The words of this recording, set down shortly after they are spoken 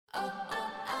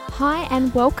Hi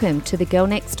and welcome to the Girl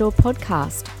Next Door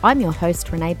podcast. I'm your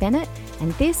host Renee Bennett,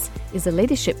 and this is a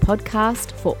leadership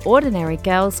podcast for ordinary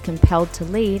girls compelled to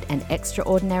lead an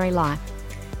extraordinary life.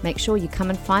 Make sure you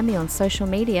come and find me on social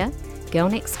media,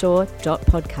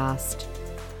 girlnextdoor.podcast.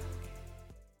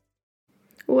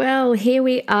 Well, here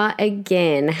we are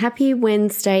again. Happy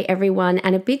Wednesday, everyone,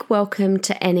 and a big welcome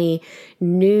to any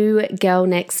new Girl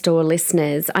Next Door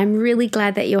listeners. I'm really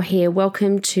glad that you're here.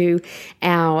 Welcome to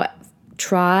our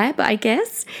tribe, I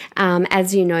guess.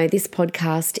 As you know, this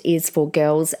podcast is for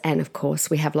girls, and of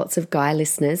course, we have lots of guy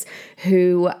listeners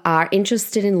who are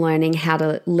interested in learning how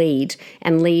to lead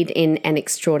and lead in an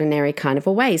extraordinary kind of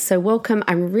a way. So welcome.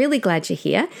 I'm really glad you're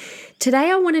here.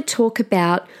 Today, I want to talk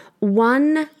about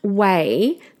one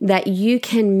way that you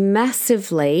can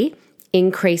massively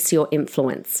increase your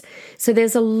influence. So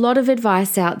there's a lot of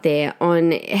advice out there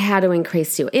on how to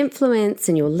increase your influence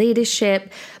and your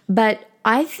leadership, but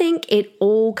I think it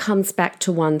all comes back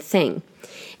to one thing.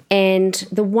 And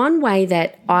the one way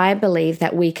that I believe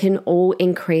that we can all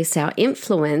increase our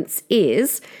influence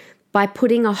is by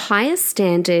putting a higher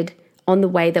standard on the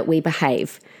way that we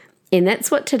behave. And that's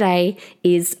what today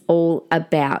is all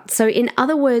about. So in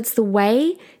other words, the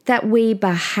way that we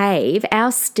behave,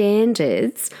 our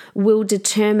standards will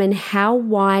determine how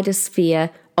wide a sphere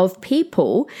of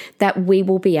people that we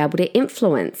will be able to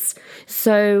influence.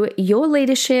 So your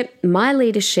leadership, my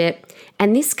leadership,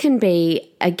 and this can be,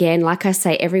 again, like I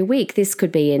say every week, this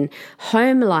could be in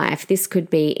home life, this could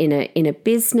be in a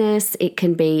business, it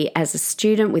can be as a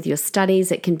student with your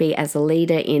studies, it can be as a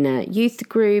leader in a youth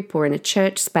group or in a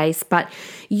church space, but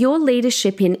your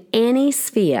leadership in any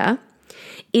sphere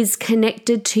is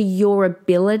connected to your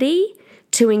ability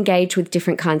to engage with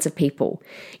different kinds of people.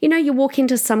 You know, you walk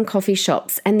into some coffee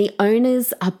shops and the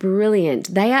owners are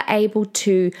brilliant. They are able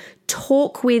to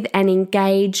talk with and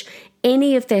engage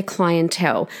any of their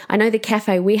clientele. I know the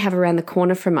cafe we have around the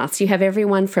corner from us, you have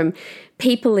everyone from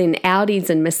people in Audis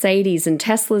and Mercedes and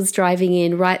Teslas driving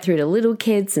in right through to little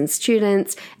kids and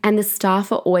students, and the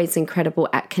staff are always incredible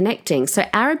at connecting. So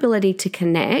our ability to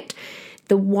connect,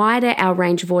 the wider our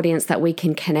range of audience that we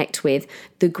can connect with,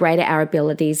 the greater our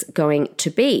abilities going to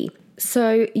be.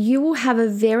 So you will have a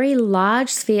very large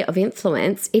sphere of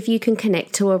influence if you can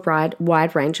connect to a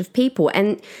wide range of people.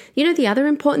 And you know, the other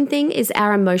important thing is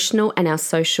our emotional and our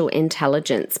social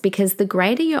intelligence, because the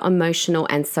greater your emotional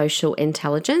and social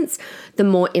intelligence, the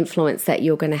more influence that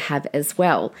you're going to have as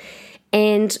well.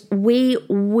 And we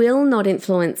will not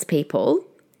influence people.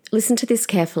 Listen to this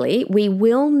carefully. We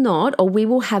will not, or we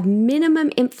will have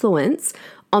minimum influence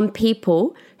on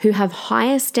people who have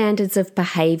higher standards of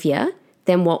behavior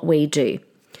than what we do.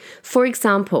 For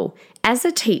example, as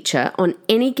a teacher on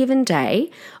any given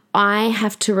day, I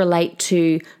have to relate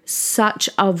to such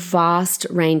a vast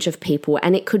range of people,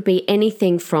 and it could be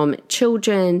anything from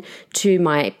children to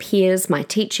my peers, my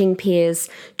teaching peers,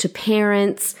 to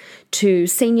parents, to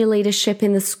senior leadership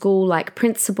in the school like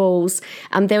principals.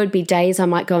 There would be days I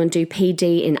might go and do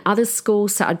PD in other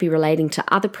schools, so I'd be relating to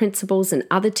other principals and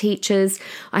other teachers.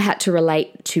 I had to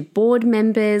relate to board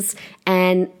members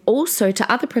and also to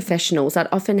other professionals. I'd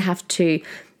often have to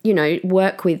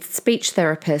work with speech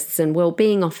therapists and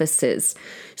wellbeing officers.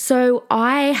 So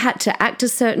I had to act a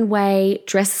certain way,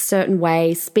 dress a certain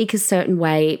way, speak a certain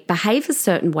way, behave a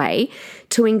certain way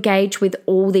to engage with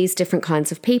all these different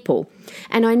kinds of people.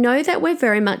 And I know that we're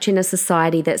very much in a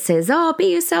society that says, oh,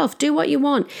 be yourself, do what you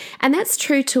want. And that's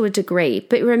true to a degree.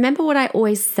 But remember what I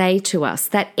always say to us,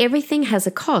 that everything has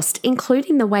a cost,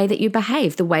 including the way that you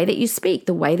behave, the way that you speak,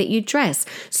 the way that you dress.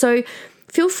 So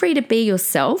feel free to be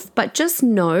yourself, but just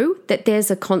know that there's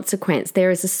a consequence.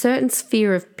 There is a certain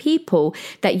sphere of people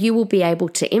that you will be able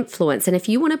to influence. And if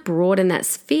you want to broaden that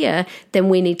sphere, then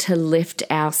we need to lift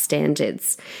our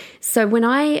standards. So when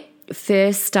I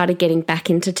first started getting back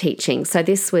into teaching, so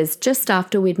this was just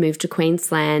after we'd moved to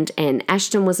Queensland and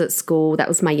Ashton was at school. That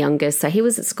was my youngest, so he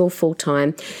was at school full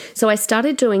time. So I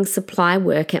started doing supply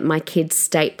work at my kids'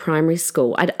 state primary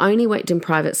school. I'd only worked in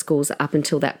private schools up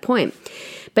until that point.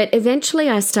 But eventually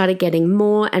I started getting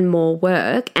more and more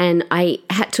work, and I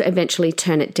had to eventually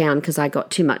turn it down because I got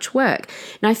too much work.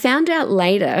 And I found out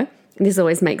later, this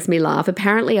always makes me laugh,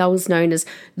 apparently I was known as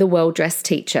the well-dressed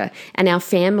teacher. And our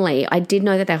family, I did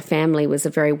know that our family was a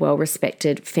very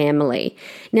well-respected family.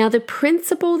 Now, the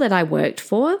principal that I worked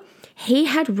for, he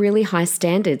had really high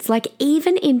standards. Like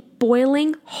even in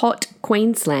boiling hot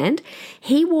Queensland,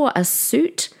 he wore a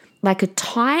suit, like a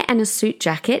tie and a suit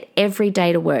jacket every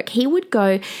day to work. He would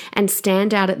go and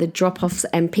stand out at the drop-off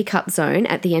and pick-up zone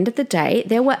at the end of the day.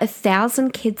 There were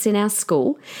 1,000 kids in our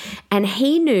school, and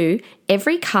he knew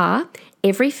every car,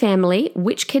 every family,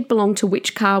 which kid belonged to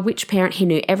which car, which parent. He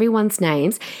knew everyone's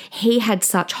names. He had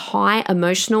such high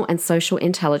emotional and social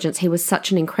intelligence. He was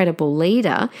such an incredible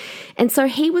leader. And so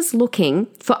he was looking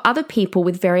for other people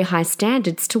with very high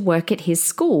standards to work at his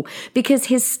school because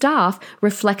his staff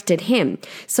reflected him.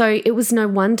 So it was no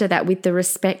wonder that with the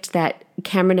respect that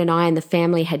Cameron and I and the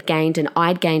family had gained and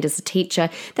I'd gained as a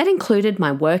teacher, that included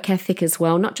my work ethic as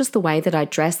well, not just the way that I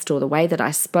dressed or the way that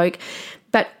I spoke,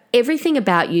 but everything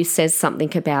about you says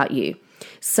something about you.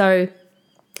 So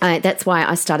that's why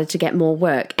I started to get more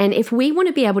work. And if we want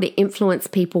to be able to influence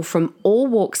people from all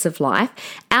walks of life,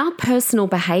 our personal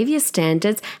behavior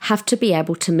standards have to be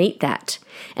able to meet that.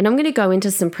 And I'm going to go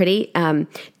into some pretty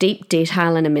deep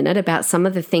detail in a minute about some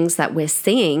of the things that we're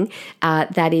seeing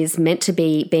that is meant to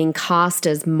be being cast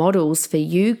as models for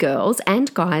you girls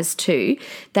and guys too,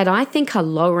 that I think are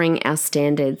lowering our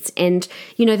standards. And,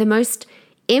 you know, the most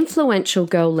influential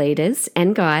girl leaders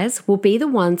and guys will be the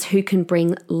ones who can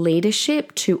bring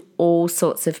leadership to all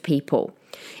sorts of people.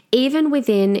 Even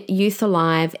within Youth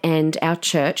Alive and our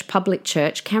church, public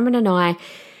church, Cameron and I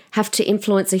have to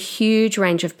influence a huge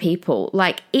range of people.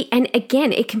 And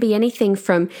again, it can be anything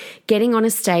from getting on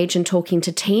a stage and talking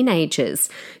to teenagers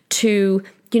to,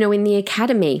 you know, in the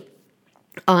academy,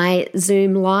 I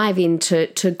Zoom live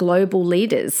into global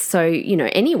leaders. So, you know,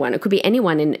 anyone, it could be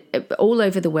anyone in all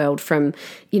over the world from,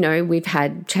 you know, we've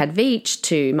had Chad Veach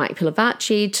to Mike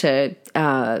Pilavachi to,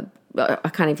 I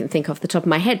can't even think off the top of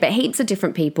my head, but heaps of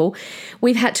different people.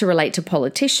 We've had to relate to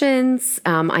politicians.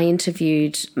 I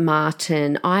interviewed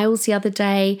Martin Iles the other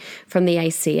day from the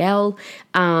ACL.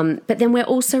 But then we're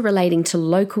also relating to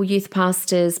local youth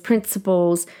pastors,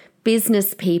 principals,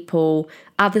 business people,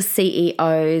 other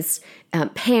CEOs,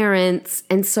 parents.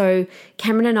 And so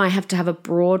Cameron and I have to have a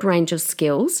broad range of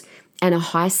skills and a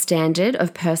high standard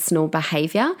of personal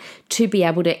behavior to be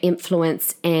able to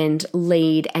influence and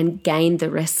lead and gain the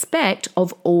respect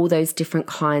of all those different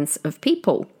kinds of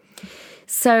people.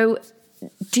 So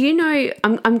do you know,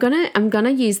 I'm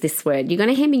gonna use this word. You're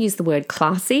gonna hear me use the word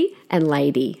classy and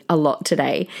lady a lot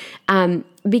today,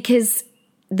 because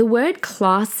the word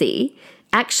classy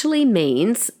actually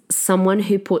means someone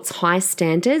who puts high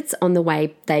standards on the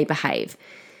way they behave.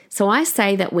 So I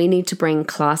say that we need to bring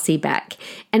classy back.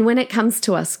 And when it comes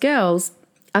to us girls,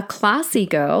 a classy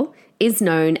girl is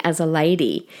known as a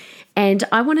lady. And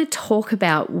I want to talk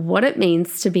about what it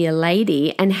means to be a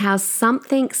lady and how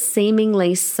something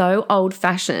seemingly so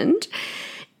old-fashioned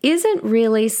isn't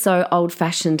really so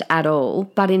old-fashioned at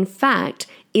all, but in fact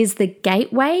is the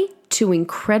gateway to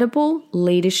incredible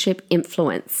leadership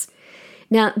influence.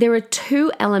 Now, there are two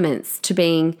elements to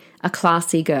being a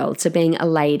classy girl, to being a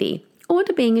lady, or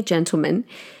to being a gentleman,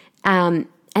 and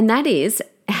that is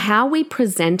how we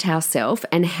present ourselves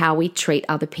and how we treat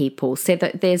other people. So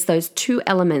that there's those two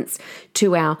elements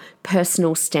to our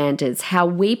personal standards, how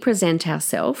we present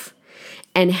ourselves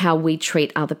and how we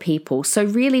treat other people. So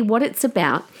really what it's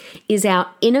about is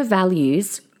our inner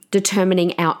values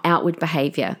determining our outward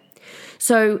behavior.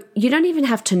 So you don't even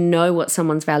have to know what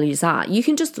someone's values are. You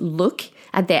can just look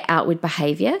at their outward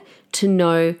behavior to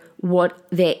know what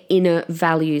their inner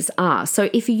values are. So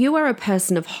if you are a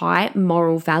person of high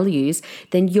moral values,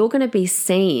 then you're going to be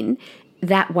seen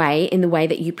that way in the way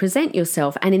that you present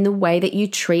yourself and in the way that you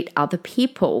treat other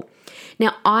people.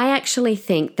 Now, I actually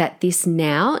think that this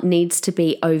now needs to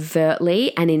be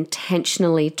overtly and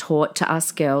intentionally taught to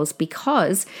us girls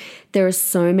because there are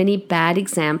so many bad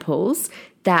examples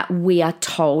that we are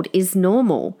told is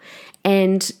normal.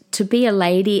 And to be a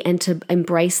lady and to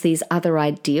embrace these other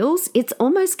ideals, it's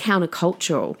almost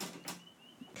countercultural.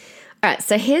 All right,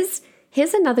 so here's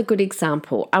another good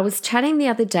example. I was chatting the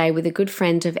other day with a good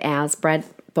friend of ours, Brad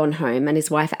Bonhomme, and his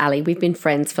wife, Ali. We've been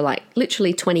friends for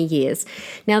literally 20 years.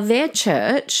 Now, their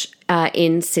church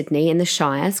in Sydney, in the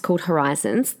Shire, is called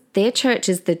Horizons. Their church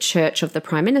is the church of the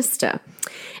Prime Minister.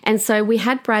 And so we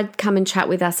had Brad come and chat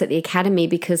with us at the academy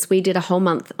because we did a whole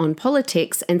month on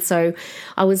politics. And so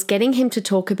I was getting him to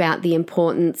talk about the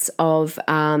importance of,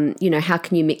 how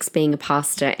can you mix being a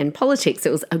pastor and politics?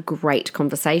 It was a great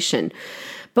conversation.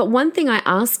 But one thing I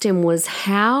asked him was,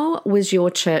 how was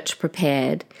your church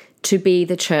prepared to be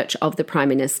the church of the Prime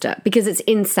Minister? Because it's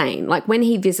insane. Like when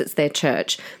he visits their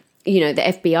church, the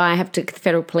FBI the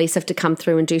federal police have to come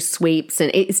through and do sweeps,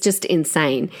 and it's just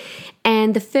insane.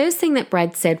 And the first thing that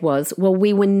Brad said was, well,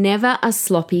 we were never a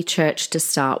sloppy church to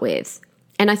start with.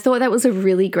 And I thought that was a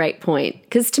really great point,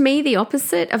 because to me, the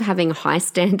opposite of having high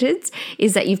standards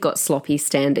is that you've got sloppy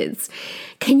standards.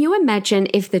 Can you imagine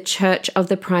if the church of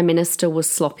the Prime Minister was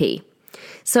sloppy?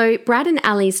 So Brad and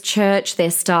Ali's church,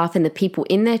 their staff and the people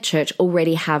in their church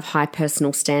already have high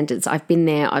personal standards. I've been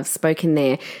there, I've spoken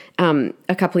there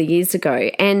a couple of years ago.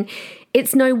 And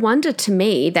it's no wonder to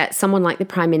me that someone like the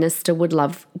Prime Minister would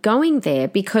love going there,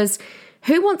 because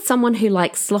who wants someone who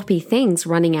likes sloppy things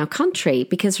running our country?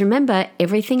 Because remember,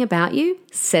 everything about you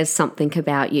says something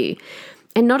about you.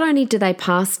 And not only do they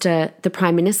pastor the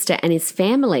Prime Minister and his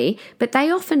family, but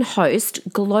they often host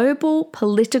global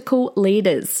political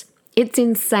leaders. It's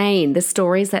insane, the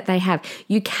stories that they have.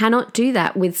 You cannot do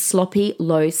that with sloppy,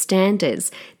 low standards.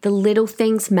 The little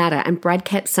things matter. And Brad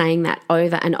kept saying that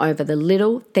over and over. The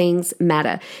little things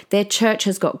matter. Their church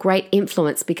has got great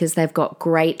influence because they've got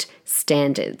great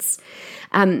standards.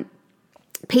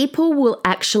 People will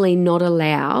actually not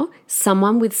allow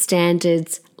someone with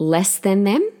standards less than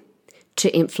them to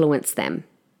influence them.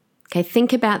 Okay,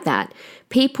 think about that.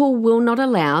 People will not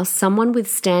allow someone with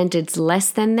standards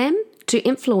less than them to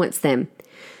influence them.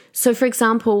 So, for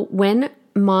example, when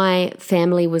my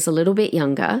family was a little bit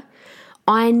younger,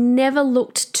 I never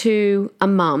looked to a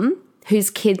mum whose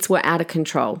kids were out of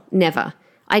control. Never.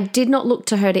 I did not look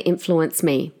to her to influence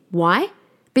me. Why?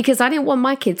 Because I didn't want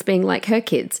my kids being like her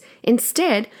kids.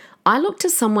 Instead, I looked to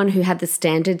someone who had the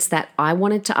standards that I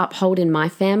wanted to uphold in my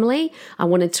family. I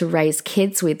wanted to raise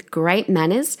kids with great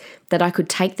manners, that I could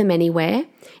take them anywhere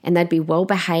and they'd be well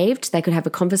behaved. They could have a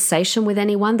conversation with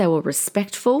anyone. They were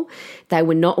respectful. They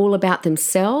were not all about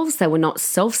themselves. They were not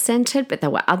self-centered, but they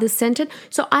were others-centered.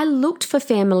 So I looked for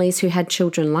families who had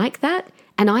children like that,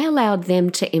 and I allowed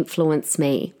them to influence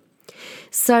me.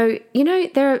 So,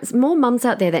 there are more mums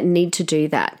out there that need to do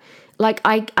that. Like,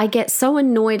 I get so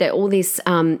annoyed at all this,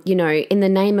 in the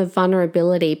name of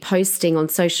vulnerability, posting on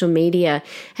social media,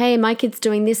 hey, my kid's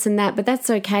doing this and that, but that's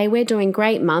okay. We're doing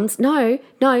great, mums. No,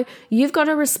 you've got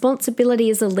a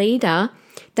responsibility as a leader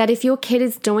that if your kid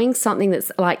is doing something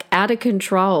that's like out of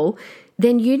control,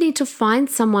 then you need to find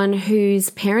someone whose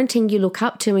parenting you look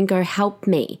up to and go, help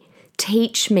me,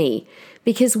 teach me,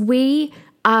 because we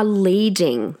are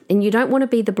leading and you don't want to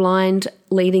be the blind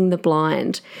leading the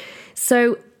blind.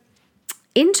 So,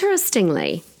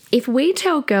 interestingly, if we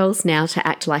tell girls now to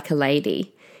act like a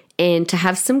lady and to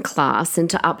have some class and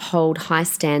to uphold high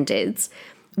standards,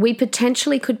 we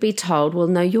potentially could be told, well,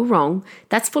 no, you're wrong.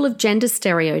 That's full of gender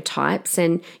stereotypes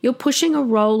and you're pushing a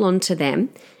role onto them.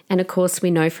 And of course,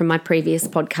 we know from my previous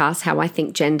podcast how I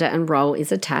think gender and role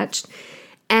is attached.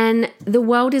 And the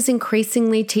world is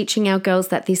increasingly teaching our girls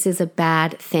that this is a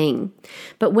bad thing.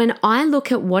 But when I look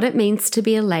at what it means to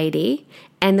be a lady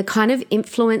and the kind of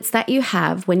influence that you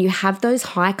have when you have those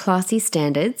high classy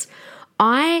standards,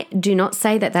 I do not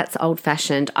say that that's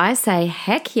old-fashioned. I say,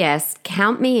 heck yes,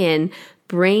 count me in,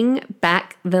 bring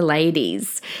back the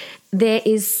ladies. There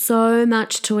is so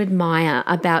much to admire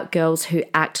about girls who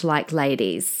act like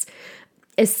ladies,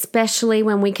 especially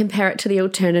when we compare it to the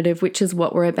alternative, which is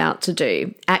what we're about to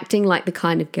do, acting like the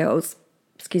kind of girls,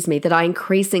 that I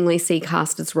increasingly see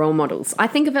cast as role models. I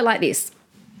think of it like this.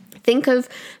 Think of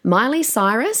Miley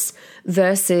Cyrus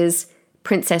versus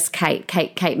Princess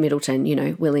Kate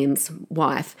Middleton, William's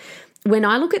wife. When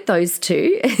I look at those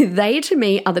two, they to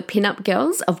me are the pin-up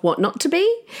girls of what not to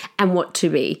be and what to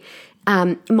be.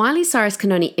 Miley Cyrus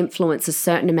can only influence a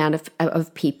certain amount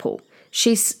of people.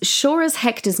 She sure as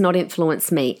heck does not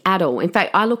influence me at all. In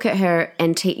fact, I look at her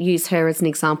and use her as an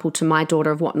example to my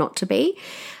daughter of what not to be.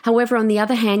 However, on the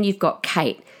other hand, you've got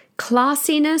Kate.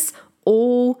 Classiness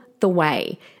all the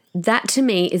way. That to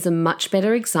me is a much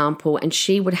better example, and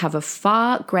she would have a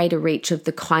far greater reach of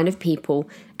the kind of people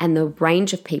and the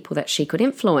range of people that she could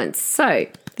influence. So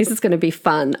this is going to be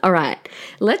fun. All right,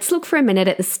 let's look for a minute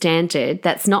at the standard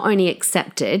that's not only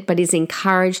accepted, but is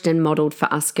encouraged and modeled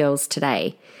for us girls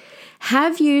today.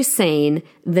 Have you seen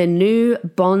the new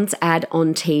Bonds ad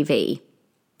on TV?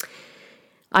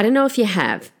 I don't know if you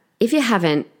have. If you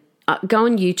haven't, go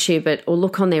on YouTube it or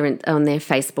look on their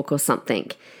Facebook or something.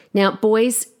 Now,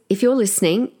 boys, if you're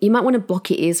listening, you might want to block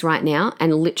your ears right now,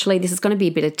 and literally this is going to be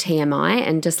a bit of TMI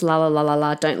and just la la la la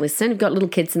la, don't listen. You've got little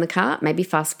kids in the car, maybe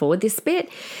fast forward this bit.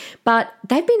 But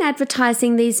they've been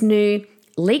advertising these new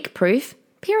leak-proof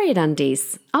period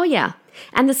undies. Oh yeah.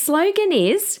 And the slogan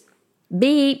is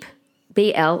beep,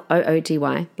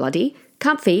 BLOODY, bloody,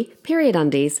 comfy period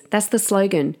undies. That's the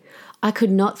slogan. I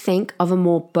could not think of a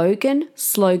more bogan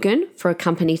slogan for a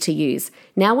company to use.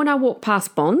 Now when I walk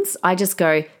past Bonds, I just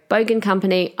go, bogan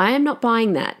company, I am not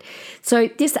buying that. So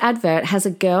this advert has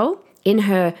a girl in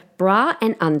her bra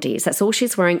and undies. That's all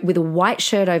she's wearing, with a white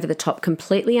shirt over the top,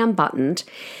 completely unbuttoned.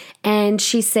 And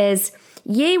she says,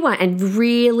 You won't, and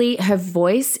really her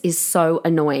voice is so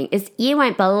annoying. It's, you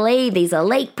won't believe these are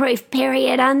leak-proof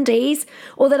period undies,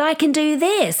 or that I can do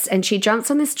this. And she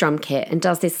jumps on this drum kit and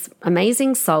does this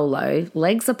amazing solo,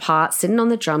 legs apart, sitting on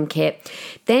the drum kit.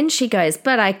 Then she goes,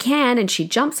 but I can, and she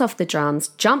jumps off the drums,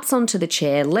 jumps onto the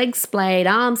chair, legs splayed,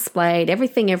 arms splayed,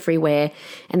 everything everywhere.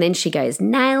 And then she goes,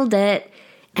 nailed it.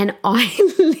 And I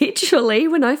literally,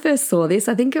 when I first saw this,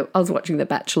 I think I was watching The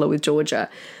Bachelor with Georgia,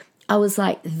 I was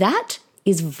like, that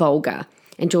is vulgar.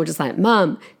 And Georgia's like,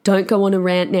 Mum, don't go on a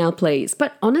rant now, please.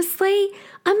 But honestly,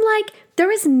 I'm like,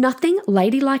 there is nothing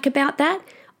ladylike about that.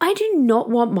 I do not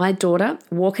want my daughter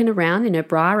walking around in her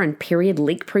bra and period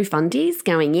leak-proof undies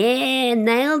going, yeah,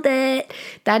 nailed it.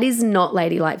 That is not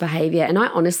ladylike behavior. And I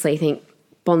honestly think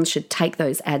Bonds should take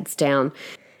those ads down.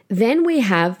 Then we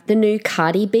have the new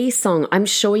Cardi B song. I'm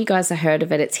sure you guys have heard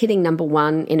of it. It's hitting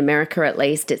 #1 in America at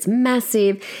least. It's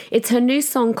massive. It's her new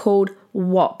song called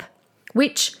WAP,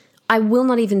 which I will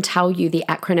not even tell you the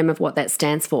acronym of what that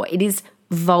stands for. It is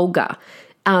vulgar.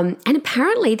 And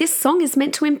apparently this song is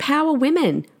meant to empower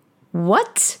women.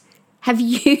 What? Have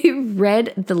you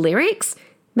read the lyrics?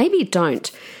 Maybe you don't.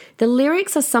 The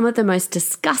lyrics are some of the most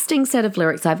disgusting set of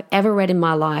lyrics I've ever read in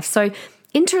my life. So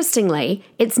interestingly,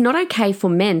 it's not okay for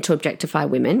men to objectify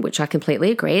women, which I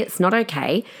completely agree. It's not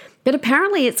okay. But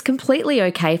apparently it's completely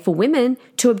okay for women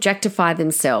to objectify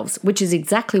themselves, which is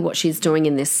exactly what she's doing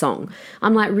in this song.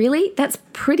 I'm like, really? That's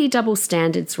pretty double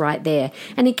standards right there.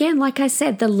 And again, like I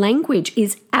said, the language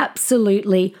is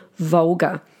absolutely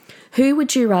vulgar. Who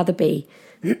would you rather be?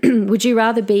 Would you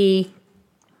rather be,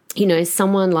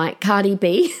 someone like Cardi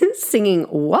B singing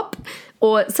WAP,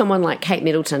 or someone like Kate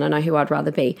Middleton? I know who I'd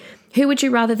rather be. Who would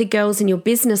you rather the girls in your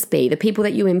business be, the people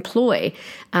that you employ?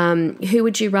 Who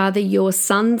would you rather your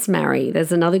sons marry?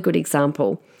 There's another good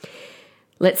example.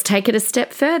 Let's take it a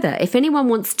step further. If anyone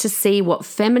wants to see what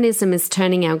feminism is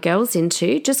turning our girls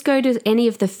into, just go to any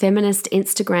of the feminist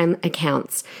Instagram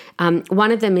accounts.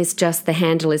 One of them is just the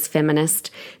handle is feminist.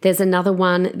 There's another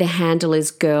one, the handle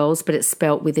is girls, but it's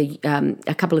spelt with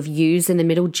a couple of U's in the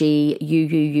middle,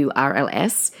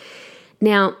 GUUURLS.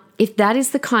 Now, if that is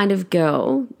the kind of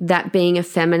girl that being a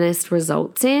feminist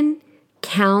results in,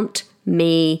 count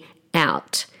me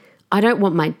out. I don't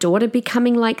want my daughter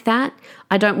becoming like that.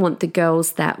 I don't want the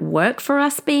girls that work for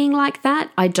us being like that.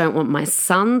 I don't want my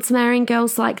sons marrying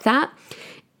girls like that.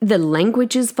 The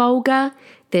language is vulgar.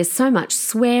 There's so much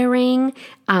swearing.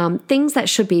 Things that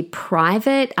should be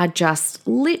private are just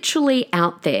literally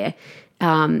out there.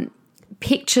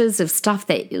 Pictures of stuff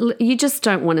that you just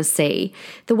don't want to see.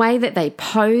 The way that they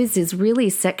pose is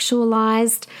really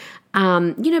sexualized,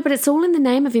 but it's all in the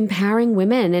name of empowering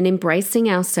women and embracing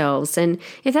ourselves. And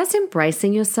if that's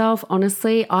embracing yourself,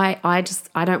 honestly, I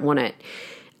don't want it.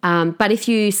 But if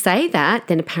you say that,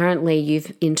 then apparently you've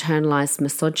internalized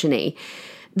misogyny.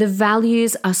 The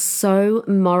values are so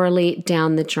morally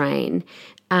down the drain.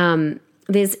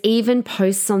 There's even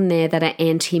posts on there that are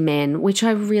anti-men, which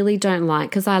I really don't like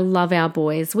because I love our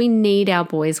boys. We need our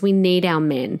boys. We need our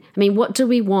men. I mean, what do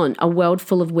we want? A world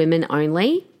full of women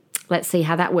only? Let's see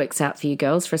how that works out for you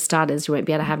girls. For starters, you won't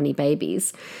be able to have any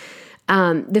babies.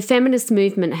 The feminist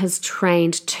movement has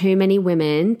trained too many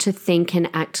women to think and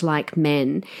act like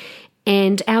men.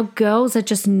 And our girls are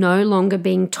just no longer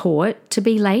being taught to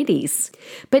be ladies.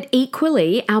 But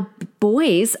equally, our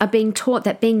boys are being taught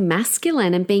that being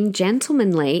masculine and being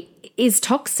gentlemanly is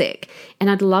toxic. And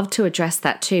I'd love to address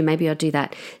that too. Maybe I'll do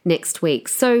that next week.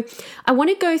 So I want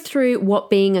to go through what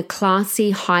being a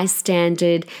classy, high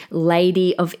standard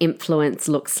lady of influence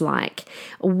looks like.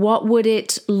 What would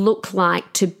it look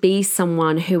like to be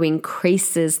someone who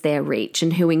increases their reach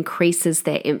and who increases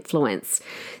their influence?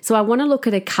 So I want to look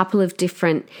at a couple of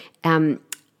different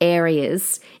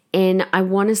areas, and I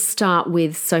want to start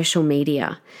with social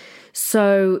media.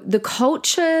 So the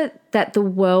culture that the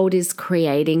world is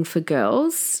creating for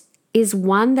girls is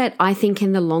one that I think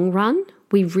in the long run,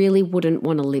 we really wouldn't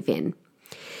want to live in.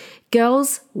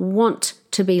 Girls want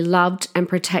to be loved and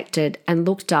protected and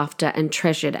looked after and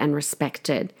treasured and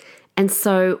respected. And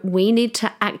so we need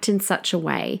to act in such a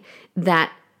way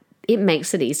that it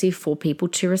makes it easy for people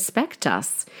to respect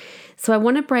us. So I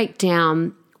want to break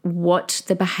down what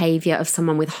the behavior of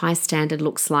someone with high standard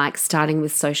looks like, starting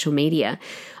with social media.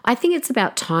 I think it's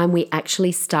about time we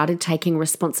actually started taking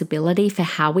responsibility for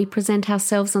how we present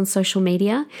ourselves on social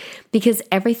media, because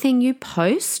everything you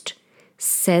post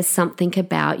says something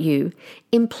about you.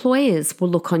 Employers will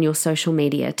look on your social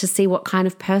media to see what kind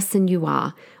of person you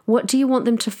are. What do you want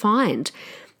them to find?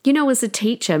 As a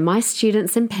teacher, my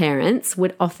students and parents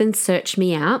would often search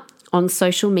me out on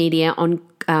social media, on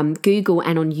Google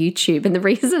and on YouTube. And the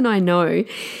reason I know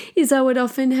is I would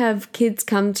often have kids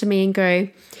come to me and go,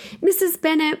 Mrs.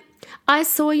 Bennett, I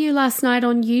saw you last night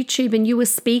on YouTube and you were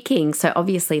speaking. So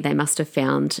obviously they must have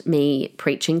found me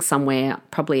preaching somewhere,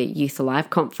 probably a Youth Alive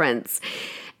conference.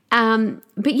 But,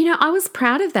 I was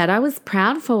proud of that. I was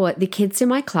proud for the kids in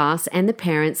my class and the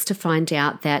parents to find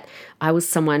out that I was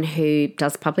someone who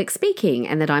does public speaking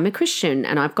and that I'm a Christian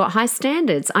and I've got high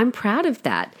standards. I'm proud of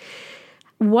that.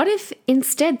 What if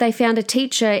instead they found a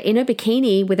teacher in a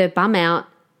bikini with her bum out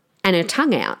and her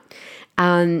tongue out?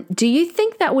 Do you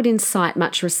think that would incite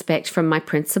much respect from my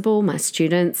principal, my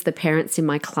students, the parents in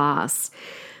my class?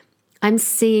 I'm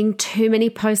seeing too many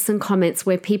posts and comments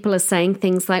where people are saying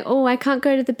things like, oh, I can't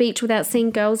go to the beach without seeing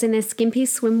girls in their skimpy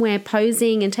swimwear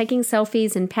posing and taking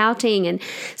selfies and pouting and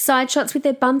side shots with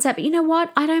their bums out. But you know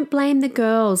what? I don't blame the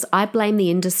girls. I blame the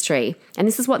industry. And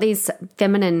this is what these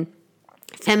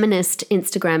feminist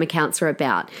Instagram accounts are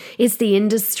about. It's the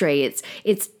industry.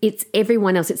 It's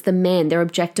everyone else. It's the men. They're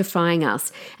objectifying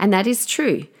us. And that is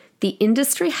true. The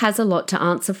industry has a lot to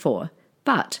answer for.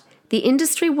 But the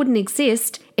industry wouldn't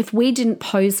exist if we didn't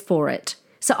pose for it.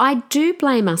 So I do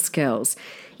blame us girls.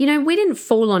 We didn't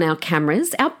fall on our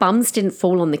cameras. Our bums didn't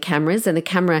fall on the cameras and the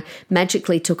camera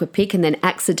magically took a pic and then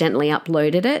accidentally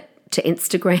uploaded it to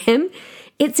Instagram.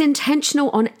 It's intentional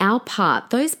on our part.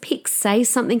 Those pics say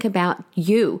something about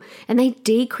you and they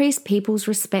decrease people's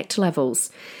respect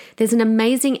levels. There's an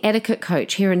amazing etiquette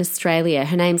coach here in Australia.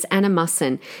 Her name's Anna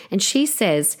Musson, and she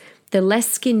says, the less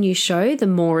skin you show, the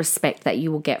more respect that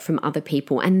you will get from other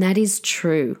people. And that is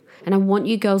true. And I want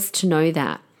you girls to know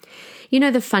that.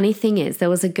 The funny thing is there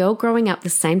was a girl growing up the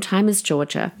same time as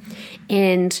Georgia,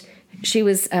 and she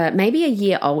was maybe a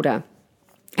year older,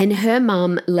 and her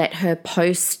mum let her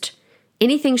post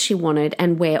anything she wanted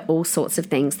and wear all sorts of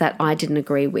things that I didn't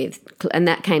agree with. And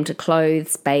that came to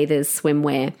clothes, bathers,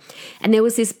 swimwear. And there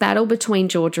was this battle between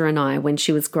Georgia and I when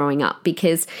she was growing up,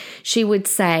 because she would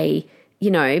say,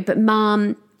 but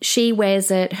mum, she wears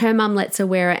it, her mum lets her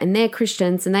wear it, and they're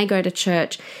Christians and they go to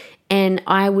church. And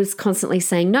I was constantly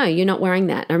saying, no, you're not wearing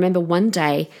that. And I remember one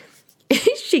day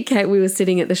we were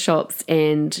sitting at the shops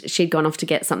and she'd gone off to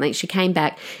get something. She came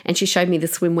back and she showed me the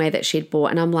swimwear that she'd bought.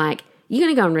 And I'm like, you're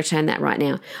going to go and return that right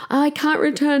now. Oh, I can't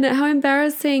return it. How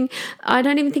embarrassing. I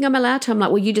don't even think I'm allowed to. I'm like,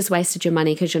 well, you just wasted your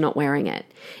money because you're not wearing it.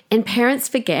 And parents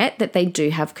forget that they do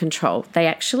have control. They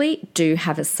actually do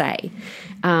have a say.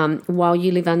 While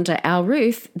you live under our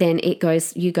roof, then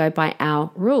you go by our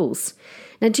rules.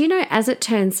 Now, do you know, as it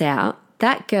turns out,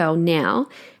 that girl now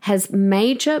has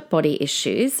major body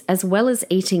issues as well as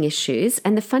eating issues.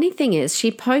 And the funny thing is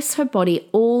she posts her body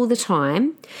all the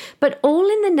time, but all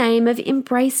in the name of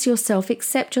embrace yourself,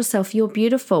 accept yourself, you're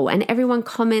beautiful. And everyone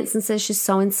comments and says she's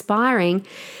so inspiring.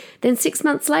 Then 6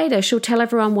 months later, she'll tell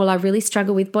everyone, well, I really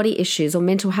struggle with body issues or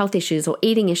mental health issues or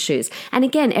eating issues. And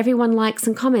again, everyone likes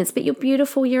and comments, but you're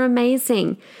beautiful, you're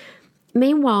amazing.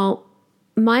 Meanwhile,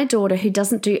 my daughter, who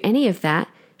doesn't do any of that,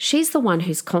 she's the one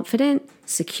who's confident,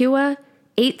 secure,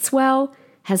 eats well,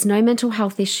 has no mental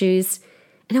health issues.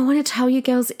 And I want to tell you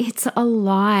girls, it's a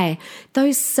lie.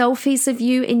 Those selfies of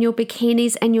you in your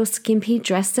bikinis and your skimpy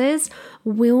dresses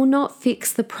will not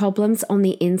fix the problems on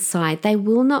the inside. They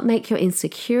will not make your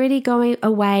insecurity go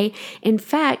away. In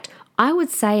fact, I would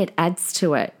say it adds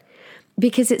to it,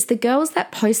 because it's the girls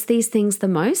that post these things the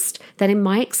most that, in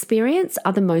my experience,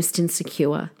 are the most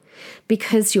insecure.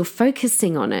 Because you're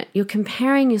focusing on it. You're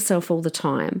comparing yourself all the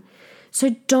time.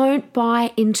 So don't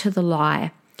buy into the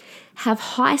lie. Have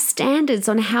high standards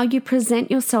on how you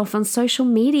present yourself on social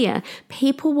media.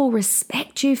 People will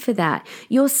respect you for that.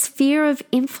 Your sphere of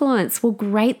influence will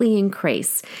greatly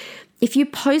increase. If you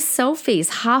post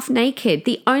selfies half naked,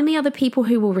 the only other people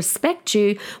who will respect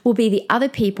you will be the other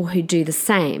people who do the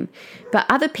same. But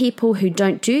other people who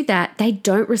don't do that, they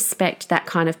don't respect that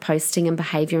kind of posting and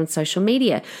behavior on social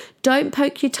media. Don't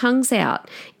poke your tongues out.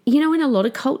 In a lot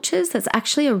of cultures, that's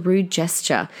actually a rude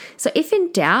gesture. So if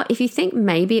in doubt, if you think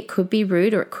maybe it could be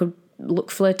rude or it could look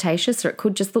flirtatious or it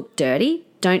could just look dirty,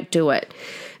 don't do it.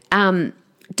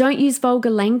 Don't use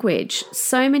vulgar language.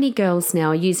 So many girls now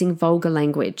are using vulgar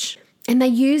language. And they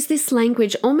use this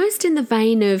language almost in the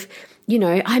vein of,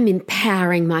 I'm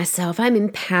empowering myself. I'm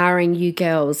empowering you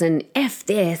girls and F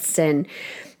this and,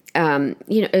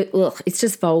 it's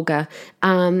just vulgar.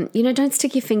 Don't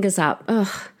stick your fingers up.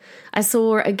 Ugh. I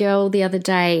saw a girl the other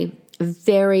day, a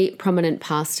very prominent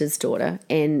pastor's daughter,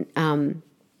 and,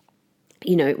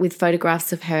 with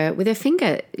photographs of her with her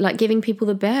finger, like giving people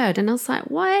the bird. And I was like,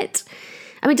 what?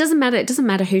 I mean, it doesn't matter. It doesn't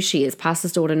matter who she is,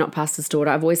 pastor's daughter, not pastor's daughter.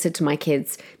 I've always said to my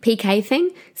kids, PK thing,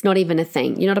 it's not even a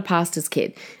thing. You're not a pastor's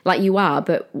kid. Like you are,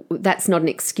 but that's not an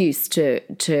excuse to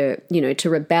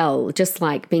rebel, just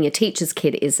like being a teacher's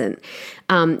kid isn't.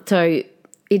 So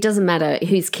it doesn't matter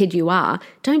whose kid you are.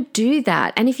 Don't do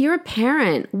that. And if you're a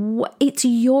parent, it's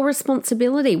your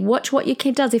responsibility. Watch what your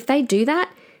kid does. If they do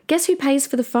that, guess who pays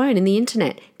for the phone and the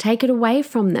internet? Take it away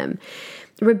from them.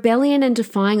 Rebellion and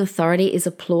defying authority is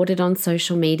applauded on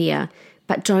social media,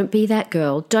 but don't be that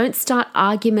girl. Don't start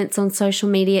arguments on social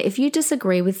media. If you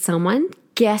disagree with someone,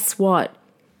 guess what?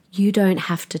 You don't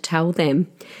have to tell them.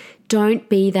 Don't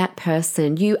be that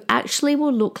person. You actually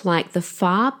will look like the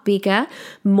far bigger,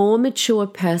 more mature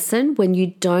person when you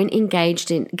don't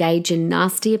engage in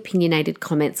nasty, opinionated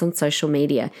comments on social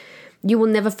media. You will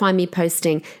never find me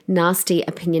posting nasty,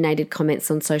 opinionated comments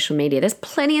on social media. There's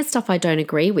plenty of stuff I don't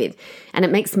agree with, and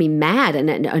it makes me mad and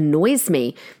it annoys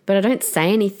me, but I don't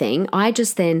say anything. I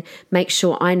just then make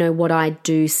sure I know what I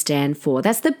do stand for.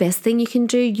 That's the best thing you can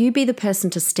do. You be the person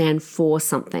to stand for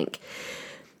something.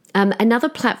 Another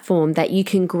platform that you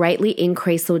can greatly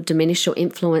increase or diminish your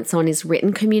influence on is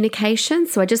written communication.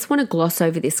 So I just want to gloss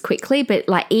over this quickly, but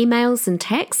like emails and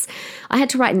texts, I had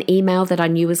to write an email that I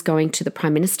knew was going to the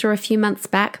Prime Minister a few months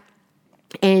back.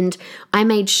 And I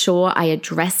made sure I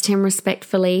addressed him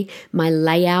respectfully. My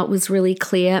layout was really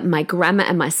clear. My grammar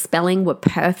and my spelling were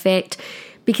perfect.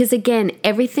 Because again,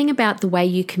 everything about the way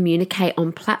you communicate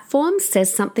on platforms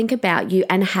says something about you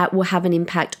and will have an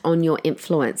impact on your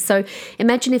influence. So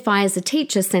imagine if I, as a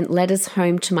teacher, sent letters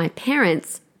home to my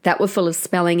parents that were full of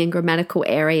spelling and grammatical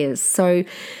errors. So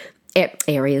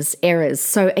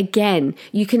again,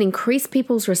 you can increase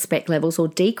people's respect levels or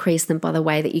decrease them by the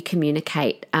way that you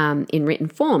communicate in written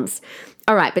forms.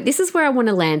 All right, but this is where I want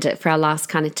to land it for our last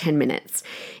kind of 10 minutes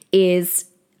is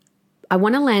I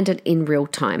want to land it in real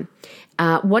time.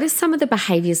 What are some of the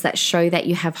behaviors that show that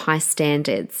you have high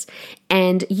standards?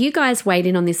 And you guys weighed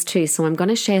in on this too, so I'm going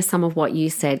to share some of what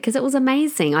you said because it was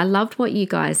amazing. I loved what you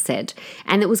guys said.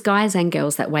 And it was guys and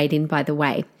girls that weighed in, by the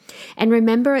way. And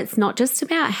remember, it's not just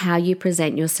about how you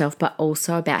present yourself, but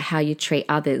also about how you treat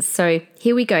others. So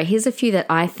here we go. Here's a few that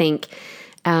I think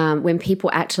when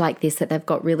people act like this, that they've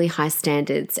got really high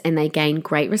standards and they gain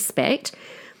great respect.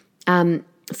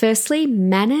 Firstly,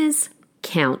 manners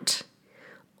count.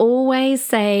 Always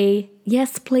say,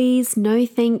 yes, please, no,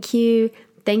 thank you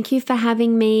for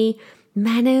having me.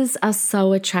 Manners are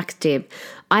so attractive.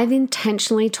 I've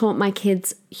intentionally taught my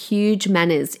kids huge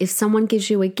manners. If someone gives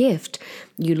you a gift,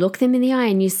 you look them in the eye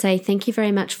and you say, thank you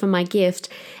very much for my gift.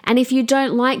 And if you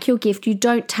don't like your gift, you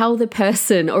don't tell the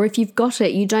person. Or if you've got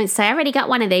it, you don't say, I already got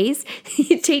one of these.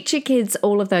 You teach your kids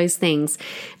all of those things.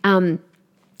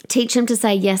 Teach them to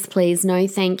say, yes, please, no,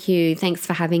 thank you, thanks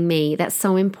for having me. That's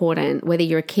so important, whether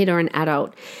you're a kid or an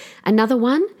adult. Another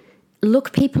one,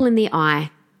 look people in the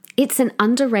eye. It's an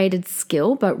underrated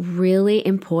skill, but really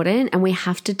important, and we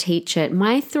have to teach it.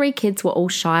 My 3 kids were all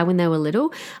shy when they were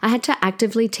little. I had to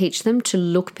actively teach them to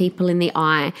look people in the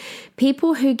eye.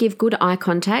 People who give good eye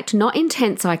contact, not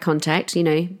intense eye contact,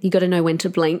 you got to know when to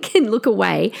blink and look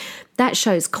away. That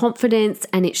shows confidence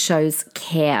and it shows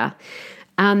care.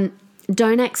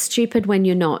 Don't act stupid when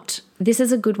you're not. This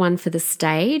is a good one for the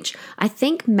stage. I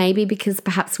think maybe because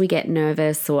perhaps we get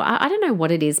nervous or I don't know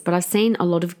what it is, but I've seen a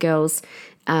lot of girls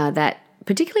that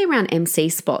particularly around MC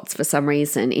spots for some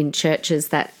reason in churches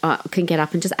that can get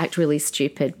up and just act really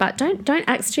stupid. But don't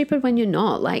act stupid when you're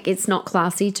not. Like, it's not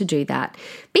classy to do that.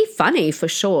 Be funny for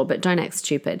sure, but don't act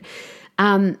stupid.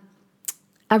 A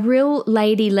real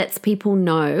lady lets people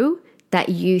know that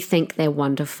you think they're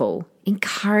wonderful.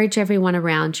 Encourage everyone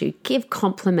around you. Give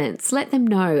compliments. Let them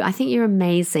know, I think you're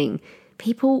amazing.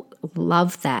 People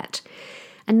love that.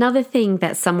 Another thing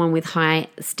that someone with high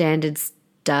standards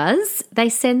does, they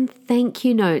send thank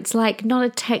you notes, like not a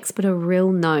text, but a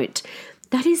real note.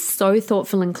 That is so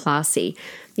thoughtful and classy.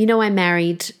 I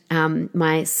married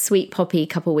my sweet Poppy a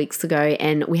couple of weeks ago,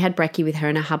 and we had brekkie with her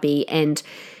and her hubby, and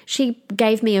she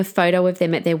gave me a photo of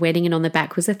them at their wedding, and on the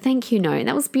back was a thank you note. And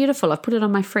that was beautiful. I've put it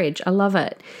on my fridge. I love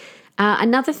it.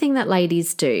 Another thing that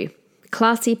ladies do,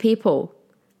 classy people,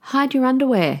 hide your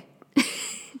underwear.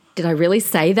 Did I really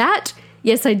say that?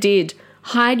 Yes, I did.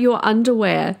 Hide your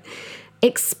underwear.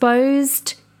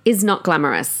 Exposed is not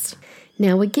glamorous.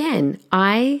 Now, again,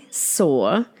 I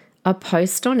saw a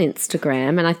post on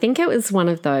Instagram, and I think it was one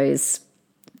of those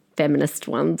feminist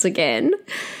ones again.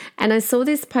 And I saw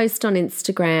this post on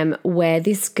Instagram where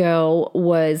this girl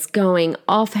was going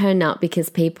off her nut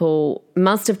because people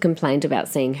must have complained about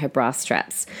seeing her bra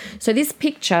straps. So this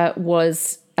picture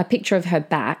was a picture of her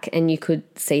back and you could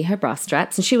see her bra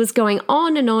straps. And she was going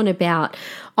on and on about,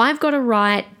 I've got a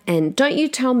right and don't you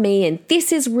tell me, and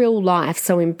this is real life,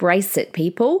 so embrace it,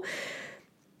 people.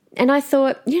 And I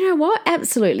thought, you know what?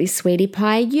 Absolutely, sweetie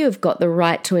pie, you've got the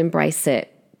right to embrace it.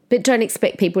 But don't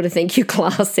expect people to think you're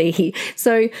classy.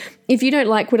 So if you don't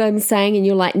like what I'm saying and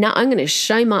you're like, no, I'm going to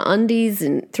show my undies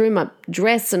and through my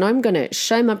dress and I'm going to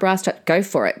show my bra strap, go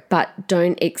for it. But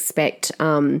don't expect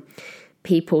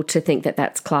people to think that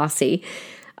that's classy.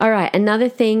 All right, another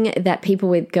thing that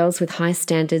girls with high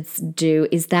standards do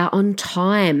is they're on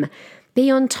time. Be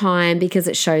on time because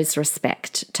it shows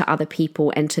respect to other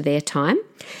people and to their time.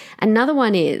 Another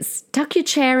one is tuck your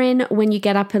chair in when you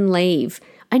get up and leave.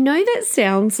 I know that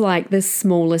sounds like the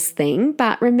smallest thing,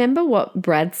 but remember what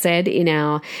Brad said in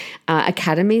our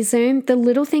Academy Zoom? The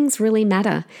little things really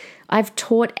matter. I've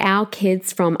taught our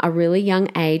kids from a really young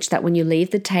age that when you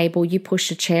leave the table, you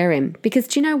push a chair in. Because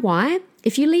do you know why?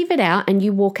 If you leave it out and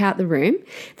you walk out the room,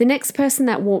 the next person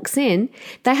that walks in,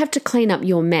 they have to clean up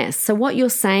your mess. So what you're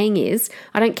saying is,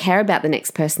 I don't care about the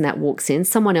next person that walks in.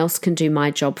 Someone else can do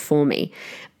my job for me.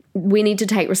 We need to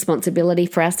take responsibility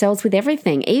for ourselves with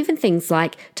everything, even things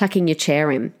like tucking your chair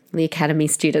in. The Academy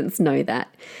students know that.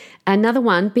 Another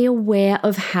one, be aware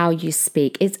of how you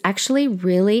speak. It's actually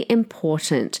really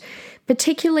important,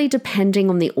 particularly depending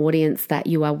on the audience that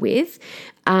you are with.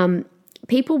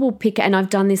 People will pick, and I've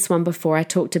done this one before, I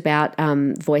talked about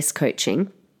voice coaching.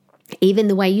 Even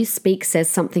the way you speak says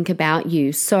something about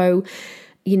you. So,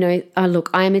 look,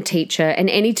 I am a teacher, and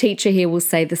any teacher here will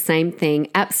say the same thing.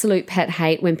 Absolute pet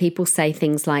hate when people say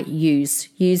things like use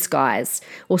guys,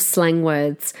 or slang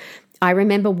words. I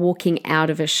remember walking out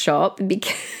of a shop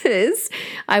because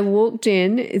I walked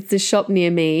in, it's a shop near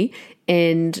me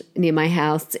and near my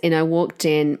house, and I walked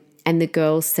in and the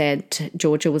girl said,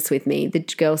 Georgia was with me, the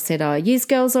girl said, oh, yous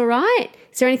girls all right?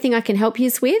 Is there anything I can help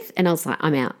yous with? And I was like,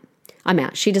 I'm out.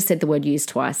 She just said the word use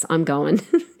twice. I'm going.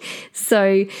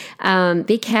 So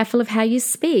be careful of how you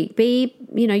speak.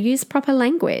 Use proper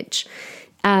language.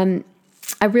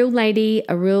 A real lady,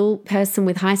 a real person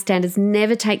with high standards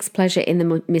never takes pleasure in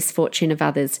the misfortune of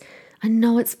others. I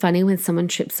know it's funny when someone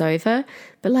trips over,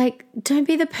 but don't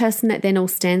be the person that then all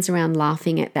stands around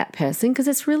laughing at that person because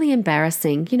it's really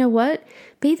embarrassing. You know what?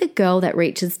 Be the girl that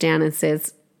reaches down and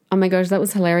says, oh my gosh, that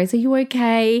was hilarious. Are you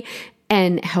okay?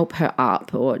 And help her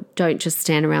up, or don't just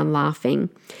stand around laughing.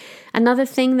 Another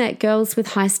thing that girls with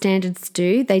high standards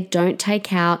do, they don't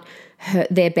take out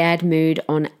their bad mood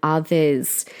on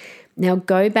others. Now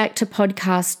go back to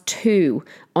podcast 2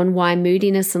 on why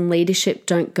moodiness and leadership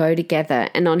don't go together,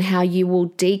 and on how you will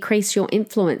decrease your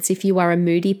influence if you are a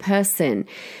moody person.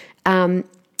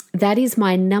 That is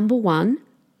my number 1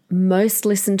 most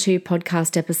listened to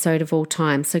podcast episode of all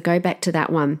time. So go back to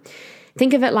that one.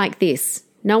 Think of it like this.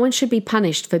 No one should be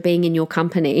punished for being in your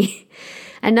company.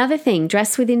 Another thing,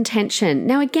 dress with intention.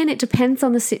 Now, again, it depends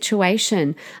on the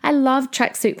situation. I love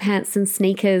tracksuit pants and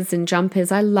sneakers and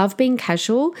jumpers. I love being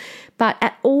casual,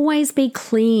 but always be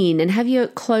clean and have your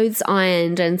clothes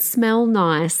ironed and smell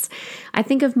nice. I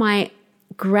think of my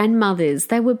grandmothers.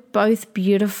 They were both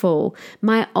beautiful.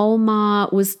 My Oma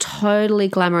was totally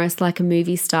glamorous like a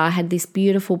movie star, had this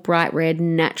beautiful bright red,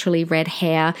 naturally red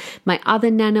hair. My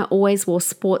other Nana always wore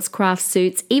sports craft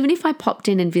suits. Even if I popped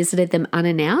in and visited them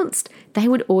unannounced, they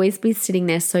would always be sitting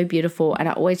there so beautiful, and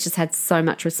I always just had so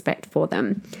much respect for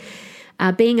them.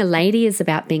 Being a lady is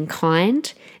about being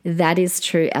kind. That is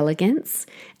true elegance.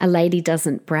 A lady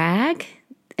doesn't brag.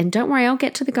 And don't worry, I'll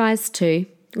get to the guys too.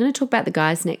 I'm going to talk about the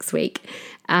guys next week.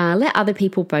 Let other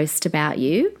people boast about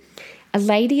you. A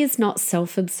lady is not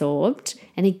self-absorbed.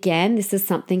 And again, this is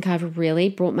something I've really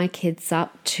brought my kids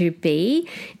up to be,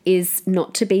 is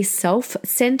not to be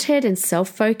self-centered and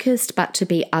self-focused, but to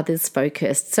be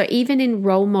others-focused. So even in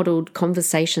role-modeled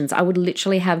conversations, I would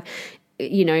literally have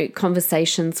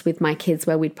conversations with my kids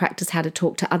where we'd practice how to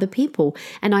talk to other people.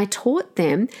 And I taught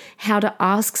them how to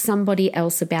ask somebody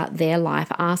else about their life,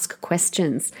 ask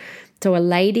questions. So a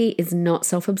lady is not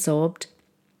self-absorbed.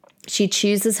 She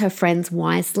chooses her friends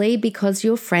wisely because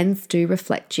your friends do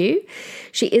reflect you.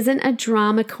 She isn't a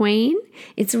drama queen.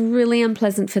 It's really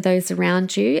unpleasant for those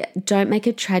around you. Don't make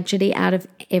a tragedy out of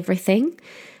everything.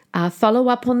 Follow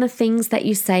up on the things that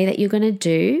you say that you're going to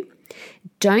do.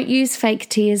 Don't use fake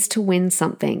tears to win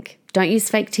something. Don't use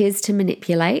fake tears to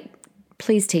manipulate.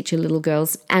 Please teach your little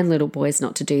girls and little boys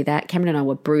not to do that. Cameron and I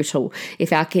were brutal.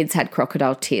 If our kids had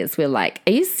crocodile tears, we're like,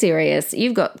 are you serious?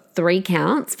 You've got 3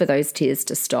 counts for those tears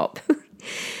to stop.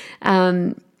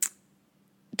 Don't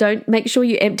make sure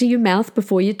you empty your mouth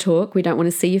before you talk. We don't want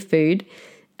to see your food.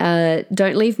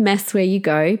 Don't leave mess where you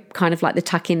go, kind of like the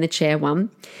tuck in the chair one.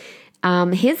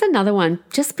 Here's another one.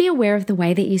 Just be aware of the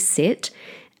way that you sit.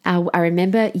 I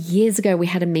remember years ago we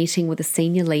had a meeting with a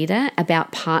senior leader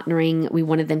about partnering. We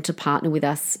wanted them to partner with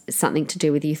us, something to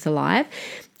do with Youth Alive.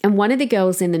 And one of the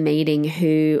girls in the meeting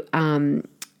who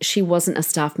she wasn't a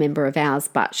staff member of ours,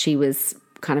 but she was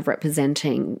kind of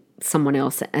representing someone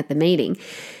else at the meeting.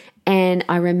 And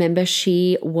I remember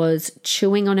she was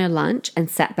chewing on her lunch and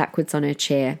sat backwards on her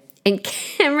chair. And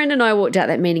Cameron and I walked out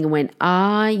that meeting and went,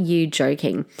 "Are you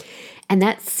joking?" And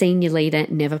that senior leader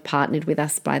never partnered with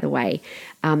us, by the way,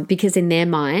 because in their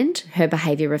mind, her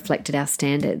behavior reflected our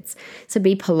standards. So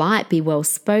be polite, be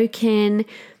well-spoken.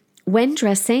 When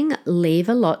dressing, leave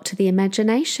a lot to the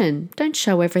imagination. Don't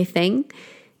show everything.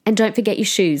 And don't forget your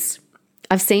shoes.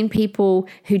 I've seen people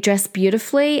who dress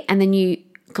beautifully and then you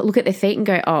look at their feet and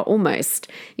go, oh, almost.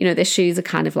 Their shoes are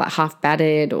kind of like half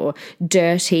battered or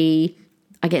dirty.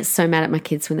 I get so mad at my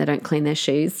kids when they don't clean their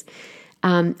shoes.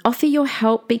 Offer your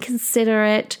help, be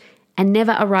considerate, and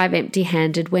never arrive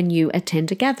empty-handed when you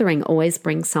attend a gathering. Always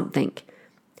bring something.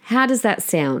 How does that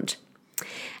sound?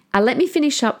 Let me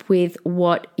finish up with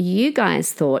what you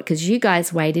guys thought, because you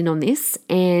guys weighed in on this,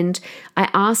 and I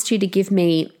asked you to give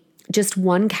me just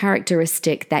one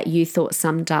characteristic that you thought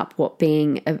summed up what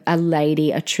being a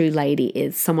lady, a true lady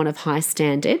is, someone of high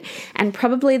standard. And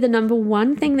probably the number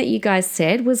one thing that you guys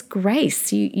said was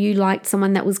grace. You liked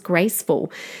someone that was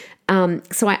graceful.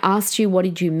 So I asked you, what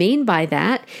did you mean by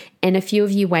that? And a few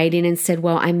of you weighed in and said,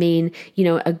 well, I mean,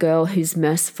 a girl who's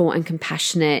merciful and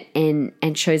compassionate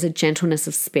and shows a gentleness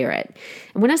of spirit.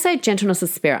 And when I say gentleness of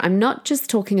spirit, I'm not just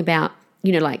talking about,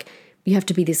 like you have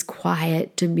to be this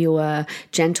quiet, demure,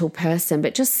 gentle person,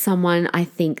 but just someone I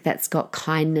think that's got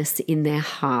kindness in their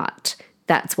heart.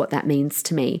 That's what that means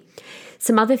to me.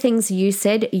 Some other things you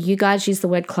said, you guys used the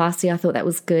word classy. I thought that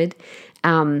was good.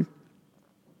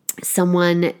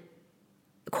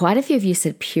 Quite a few of you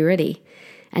said purity.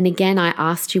 And again, I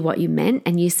asked you what you meant,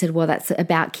 and you said, well, that's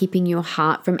about keeping your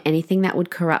heart from anything that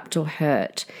would corrupt or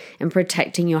hurt and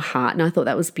protecting your heart. And I thought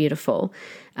that was beautiful.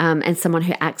 And someone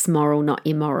who acts moral, not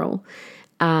immoral.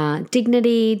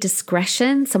 Dignity,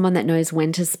 discretion, someone that knows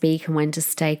when to speak and when to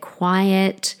stay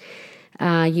quiet.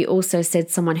 You also said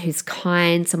someone who's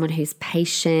kind, someone who's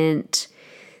patient,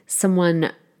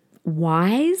 someone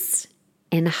wise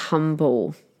and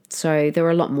humble. So there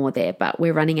were a lot more there, but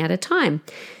we're running out of time.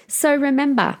 So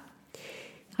remember,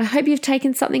 I hope you've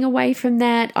taken something away from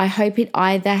that. I hope it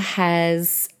either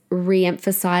has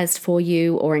re-emphasized for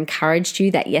you or encouraged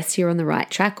you that, yes, you're on the right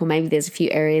track, or maybe there's a few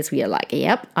areas where you're like,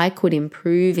 yep, I could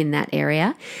improve in that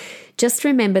area. Just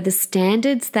remember, the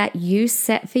standards that you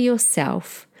set for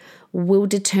yourself will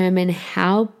determine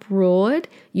how broad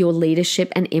your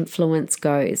leadership and influence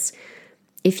goes.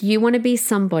 If you want to be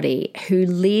somebody who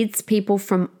leads people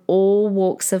from all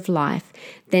walks of life,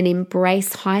 then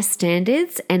embrace high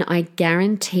standards, and I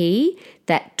guarantee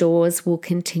that doors will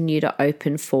continue to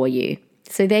open for you.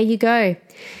 So there you go.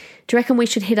 Do you reckon we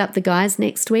should hit up the guys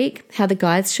next week? How the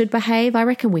guys should behave? I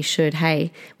reckon we should,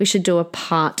 hey. We should do a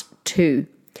part 2.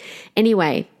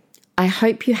 Anyway, I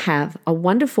hope you have a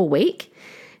wonderful week.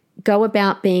 Go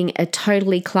about being a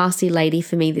totally classy lady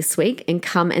for me this week, and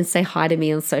come and say hi to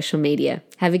me on social media.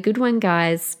 Have a good one,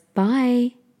 guys.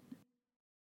 Bye.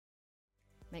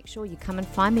 Make sure you come and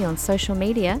find me on social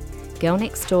media,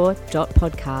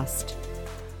 girlnextdoor.podcast.